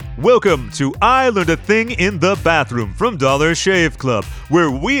Welcome to I Learned a Thing in the Bathroom from Dollar Shave Club, where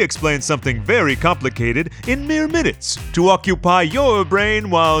we explain something very complicated in mere minutes to occupy your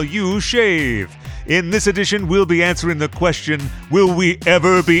brain while you shave. In this edition, we'll be answering the question, will we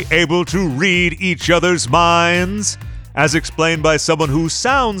ever be able to read each other's minds? As explained by someone who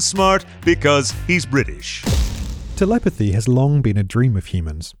sounds smart because he's British. Telepathy has long been a dream of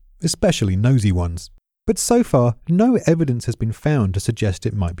humans, especially nosy ones. But so far, no evidence has been found to suggest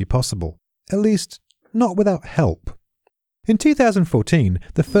it might be possible. At least, not without help. In 2014,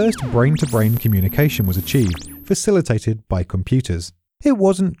 the first brain-to-brain communication was achieved, facilitated by computers. It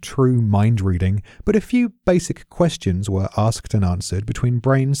wasn't true mind reading, but a few basic questions were asked and answered between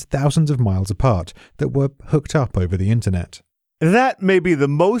brains thousands of miles apart that were hooked up over the internet. That may be the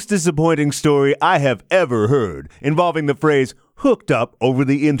most disappointing story I have ever heard, involving the phrase hooked up over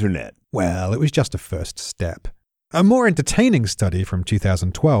the internet. Well, it was just a first step. A more entertaining study from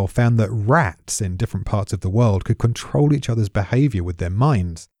 2012 found that rats in different parts of the world could control each other's behavior with their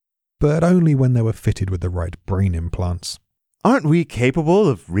minds, but only when they were fitted with the right brain implants. Aren't we capable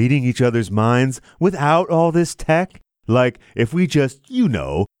of reading each other's minds without all this tech? Like if we just,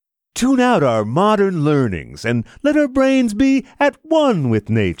 tune out our modern learnings and let our brains be at one with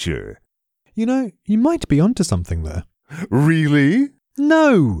nature. You might be onto something there. Really?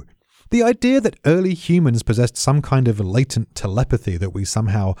 No! The idea that early humans possessed some kind of latent telepathy that we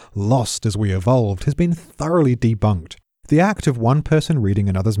somehow lost as we evolved has been thoroughly debunked. The act of one person reading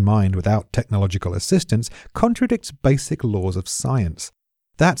another's mind without technological assistance contradicts basic laws of science.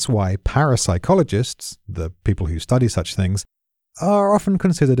 That's why parapsychologists, the people who study such things, are often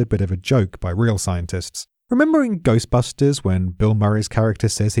considered a bit of a joke by real scientists. Remember in Ghostbusters when Bill Murray's character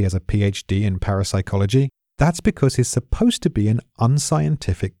says he has a PhD in parapsychology? That's because he's supposed to be an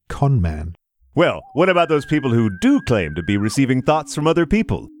unscientific con man. Well, what about those people who do claim to be receiving thoughts from other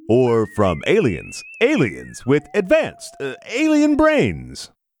people? Or from aliens? Aliens with advanced, alien brains?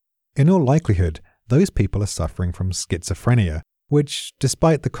 In all likelihood, those people are suffering from schizophrenia, which,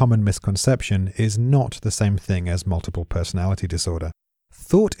 despite the common misconception, is not the same thing as multiple personality disorder.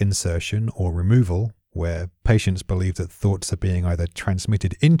 Thought insertion or removal, where patients believe that thoughts are being either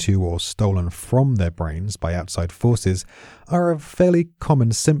transmitted into or stolen from their brains by outside forces, are a fairly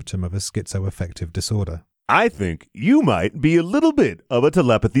common symptom of a schizoaffective disorder. I think you might be a little bit of a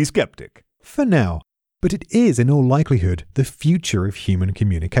telepathy skeptic. For now, but it is in all likelihood the future of human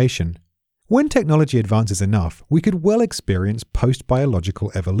communication. When technology advances enough, we could well experience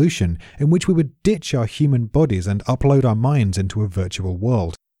post-biological evolution in which we would ditch our human bodies and upload our minds into a virtual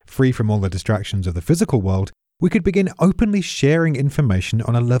world. Free from all the distractions of the physical world, we could begin openly sharing information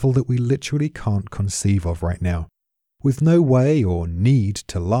on a level that we literally can't conceive of right now. With no way or need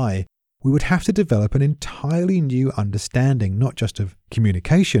to lie, we would have to develop an entirely new understanding not just of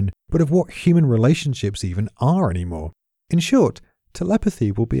communication, but of what human relationships even are anymore. In short,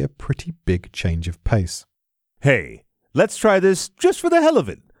 telepathy will be a pretty big change of pace. Hey, let's try this just for the hell of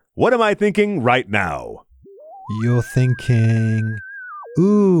it. What am I thinking right now? You're thinking...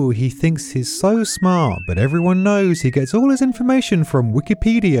 Ooh, he thinks he's so smart, but everyone knows he gets all his information from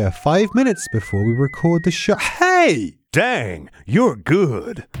Wikipedia 5 minutes before we record the show. Hey! Dang, you're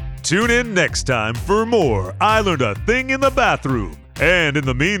good. Tune in next time for more I Learned a Thing in the Bathroom. And in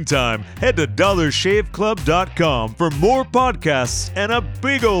the meantime, head to dollarshaveclub.com for more podcasts and a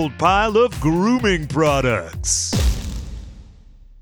big old pile of grooming products.